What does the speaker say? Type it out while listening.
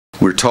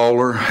we're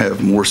taller,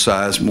 have more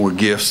size, more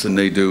gifts than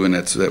they do, and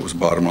that was the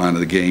bottom line of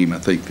the game. I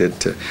think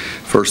that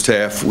first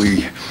half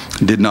we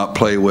did not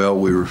play well.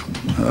 We were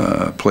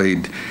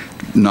played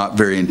not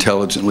very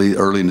intelligently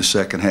early in the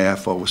second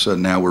half. All of a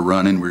sudden now we're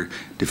running, we're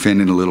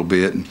defending a little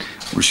bit, and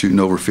we're shooting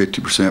over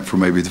 50% for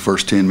maybe the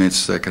first 10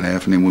 minutes of the second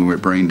half, and then we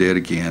went brain dead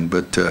again.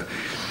 But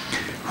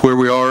where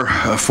we are,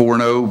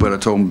 4-0, but I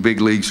told them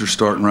big leagues are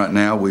starting right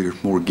now. We're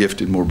more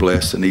gifted, more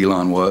blessed than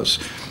Elon was.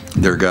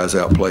 Their guys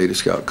outplayed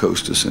us,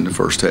 outcoached us in the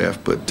first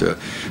half, but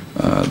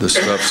the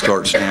stuff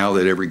starts now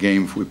that every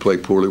game, if we play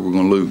poorly, we're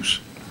going to lose.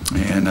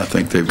 And I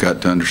think they've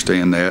got to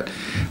understand that.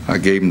 I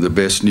gave them the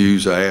best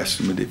news. I asked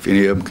them if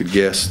any of them could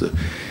guess the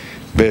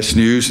best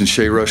news, and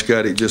Shea Rush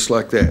got it just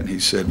like that. And he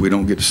said, "We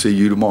don't get to see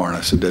you tomorrow." And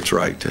I said, "That's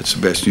right. That's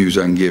the best news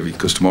I can give you,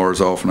 because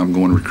tomorrow's off and I'm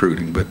going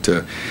recruiting."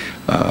 But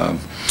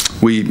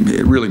we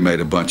really made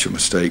a bunch of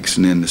mistakes.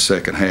 And then the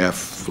second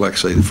half, like I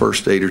say, the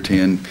first 8 or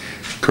 10,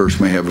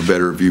 Kirsch may have a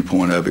better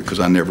viewpoint of it, because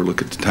I never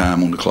look at the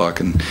time on the clock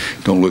and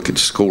don't look at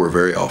the score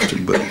very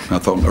often. But I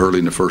thought early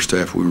in the first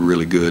half we were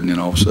really good, and then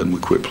all of a sudden we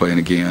quit playing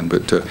again.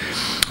 But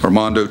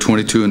Armando,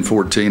 22 and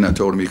 14, I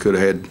told him he could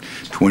have had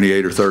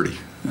 28 or 30.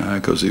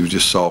 Because he was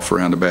just soft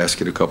around the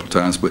basket a couple of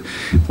times. But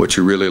what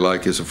you really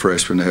like as a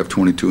freshman to have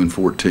 22 and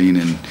 14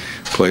 and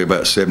play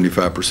about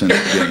 75% of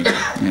the game.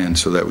 And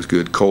so that was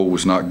good. Cole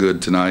was not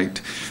good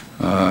tonight.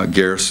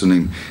 Garrison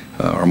and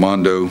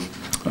Armando,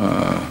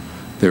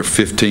 they're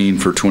 15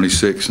 for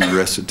 26, and the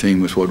rest of the team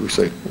was, what did we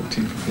say,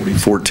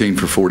 14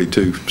 for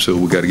 42. So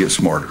we got to get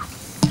smarter.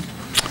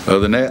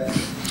 Other than that,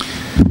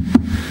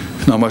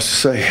 not much to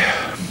say.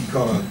 You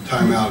called a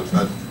timeout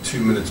about 2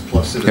 minutes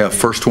plus. Yeah,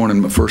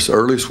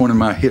 earliest one in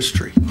my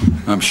history,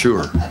 I'm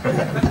sure.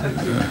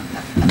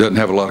 Doesn't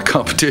have a lot of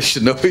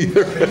competition though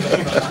either.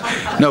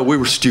 No, we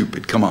were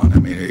stupid. Come on. I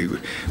mean,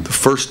 the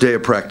first day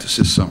of practice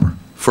this summer,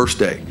 first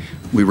day,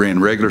 we ran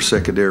regular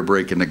secondary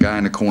break, and the guy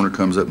in the corner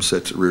comes up and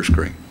sets the rear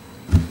screen.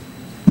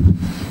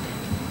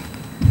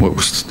 What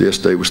was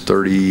yesterday was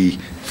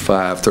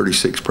 35,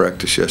 36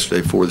 practice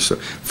yesterday.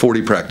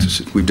 40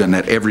 practices. We've done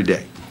that every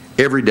day.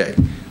 Every day.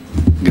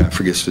 Guy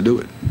forgets to do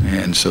it.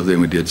 And so then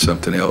we did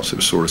something else. It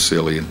was sort of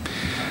silly, and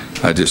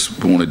I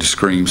just wanted to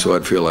scream so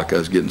I'd feel like I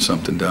was getting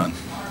something done.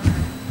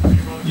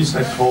 You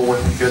said Cole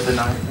wasn't good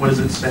tonight. What does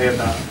it say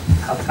about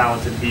how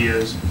talented he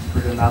is for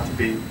him not to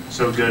be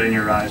so good in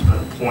your eyes,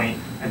 but a point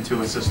and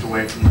 2 assists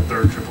away from the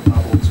 3rd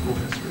triple-double in school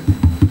history?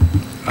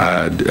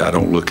 I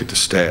don't look at the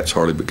stats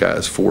hardly, but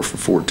guys, 4 for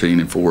 14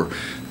 and 4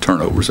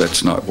 turnovers.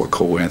 That's not what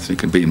Cole Anthony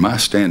can be. My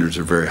standards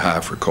are very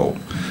high for Cole,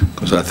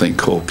 because I think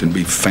Cole can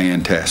be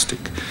fantastic.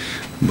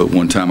 But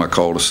one time I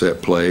called a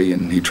set play,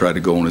 and he tried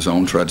to go on his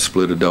own, tried to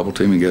split a double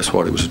team, and guess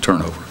what? It was a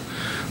turnover.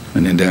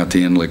 And then down at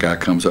the end, the guy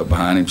comes up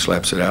behind him,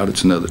 slaps it out,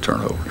 it's another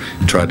turnover.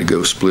 He tried to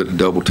go split a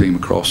double team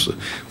across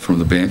from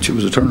the bench, it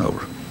was a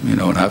turnover. You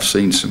know, and I've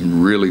seen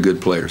some really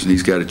good players, and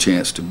he's got a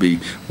chance to be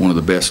one of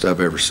the best I've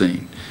ever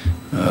seen.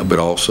 But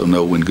also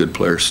know when good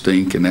players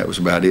stink, and that was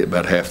about it,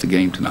 about half the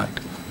game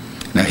tonight.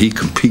 Now, he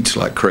competes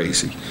like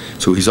crazy,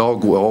 so he's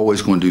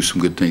always going to do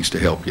some good things to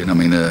help you. And I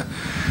mean,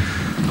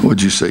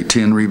 what'd you say,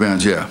 10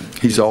 rebounds? Yeah,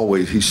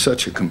 he's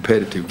such a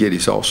competitive kid.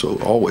 He's also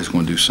always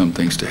going to do some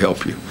things to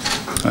help you.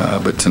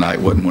 But tonight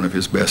wasn't one of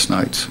his best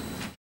nights.